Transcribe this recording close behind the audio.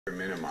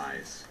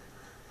minimize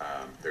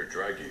their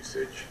drug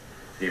usage,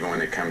 even when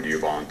they come to you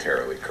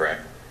voluntarily,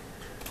 correct?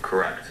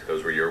 Correct.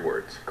 Those were your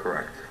words?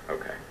 Correct.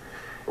 Okay.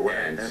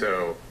 And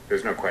so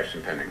there's no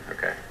question pending,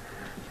 okay?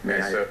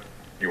 So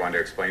you want to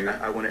explain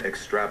that? I want to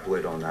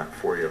extrapolate on that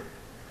for you,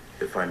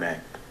 if I may.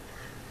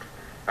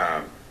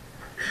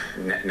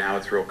 Now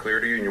it's real clear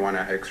to you and you want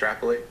to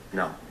extrapolate?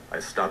 No,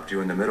 I stopped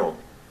you in the middle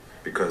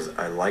because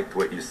I liked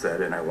what you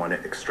said and I want to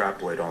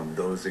extrapolate on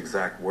those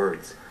exact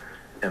words.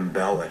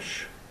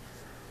 Embellish,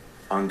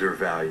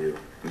 undervalue,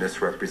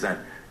 misrepresent.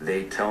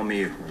 They tell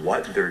me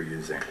what they're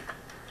using,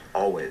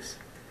 always,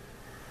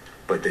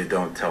 but they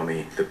don't tell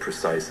me the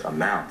precise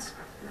amounts.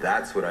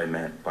 That's what I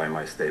meant by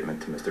my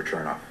statement to Mr.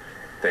 Chernoff.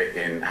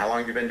 How long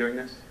have you been doing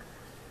this?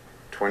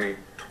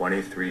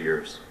 23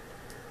 years.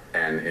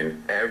 And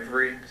in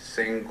every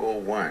single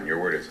one, your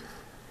word is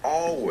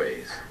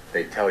always,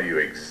 they tell you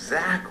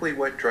exactly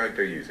what drug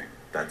they're using.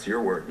 That's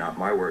your word, not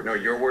my word. No,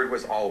 your word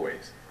was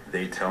always.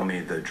 They tell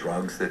me the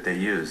drugs that they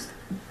used.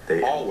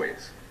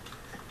 Always.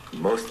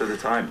 Most of the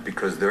time,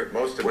 because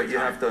what you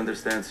have to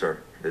understand, sir,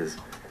 is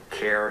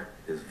care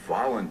is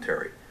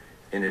voluntary.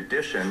 In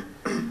addition,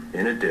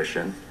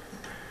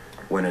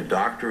 when a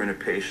doctor and a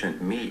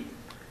patient meet,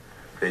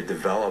 they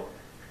develop,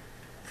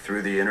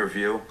 through the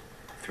interview,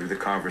 through the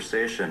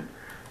conversation,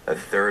 a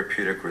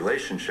therapeutic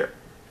relationship.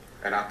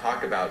 And I'll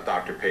talk about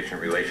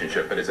doctor-patient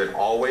relationship, but is it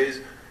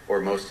always or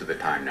most of the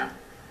time now?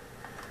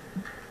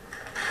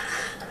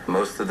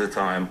 Most of the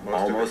time,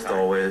 almost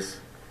always,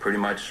 pretty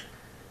much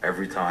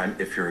every time.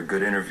 If you're a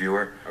good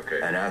interviewer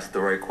and ask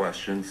the right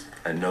questions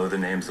and know the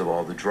names of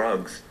all the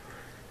drugs,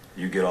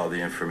 you get all the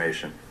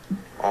information.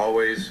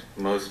 Always,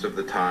 most of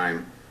the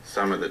time,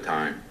 some of the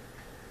time.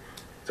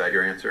 Is that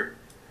your answer?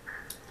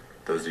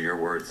 Those are your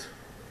words.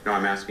 No,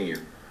 I'm asking you.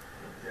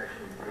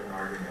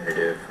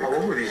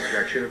 What were the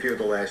objection if you had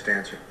the last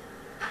answer?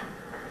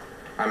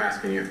 I'm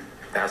asking you.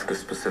 Ask a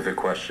specific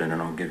question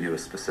and I'll give you a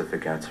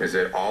specific answer. Is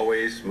it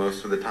always,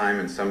 most of the time,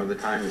 and some of the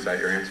time? Is that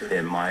your answer?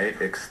 In my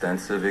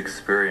extensive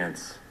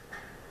experience,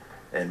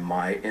 in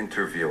my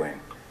interviewing,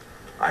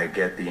 I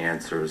get the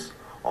answers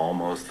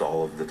almost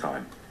all of the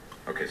time.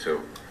 Okay,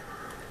 so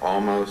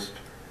almost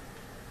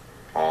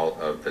all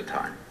of the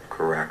time.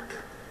 Correct.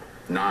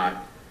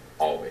 Not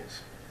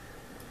always.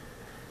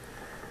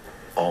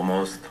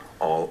 Almost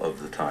all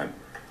of the time.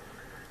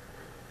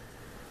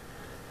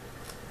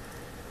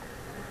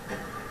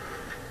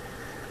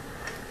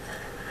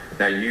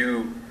 Now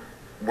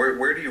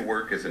where do you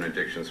work as an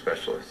addiction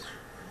specialist?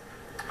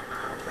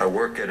 I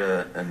work at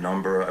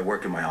I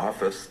work in my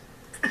office,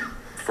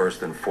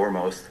 first and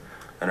foremost,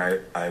 and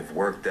I've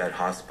worked at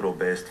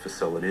hospital-based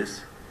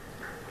facilities.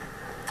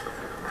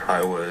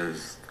 I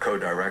was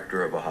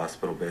co-director of a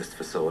hospital-based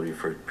facility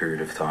for a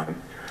period of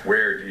time.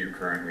 Where do you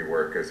currently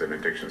work as an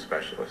addiction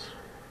specialist?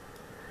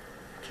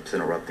 Keeps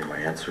interrupting my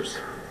answers.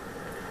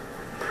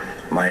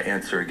 My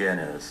answer again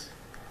is,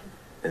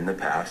 in the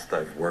past,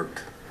 I've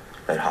worked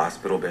at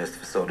hospital-based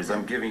facilities.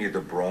 I'm giving you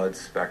the broad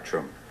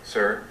spectrum.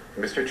 Sir,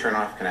 Mr.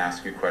 Chernoff can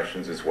ask you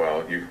questions as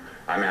well.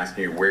 I'm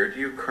asking you, where do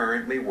you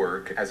currently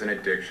work as an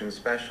addiction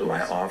specialist?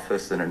 My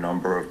office and a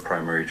number of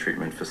primary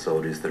treatment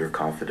facilities that are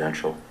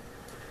confidential.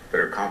 That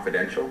are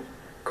confidential?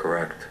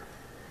 Correct.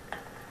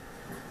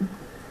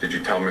 Did you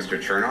tell Mr.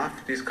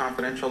 Chernoff these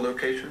confidential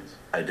locations?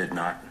 I did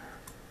not.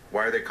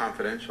 Why are they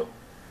confidential?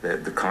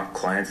 The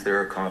clients there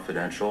are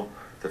confidential.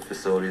 The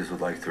facilities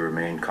would like to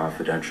remain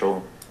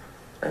confidential,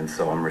 and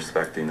so I'm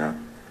respecting that.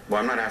 Well,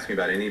 I'm not asking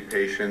about any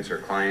patients or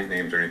client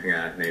names or anything of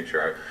that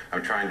nature.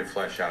 I'm trying to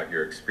flesh out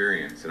your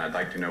experience, and I'd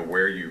like to know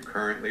where you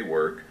currently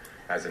work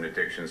as an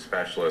addiction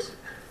specialist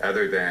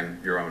other than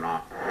your own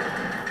office.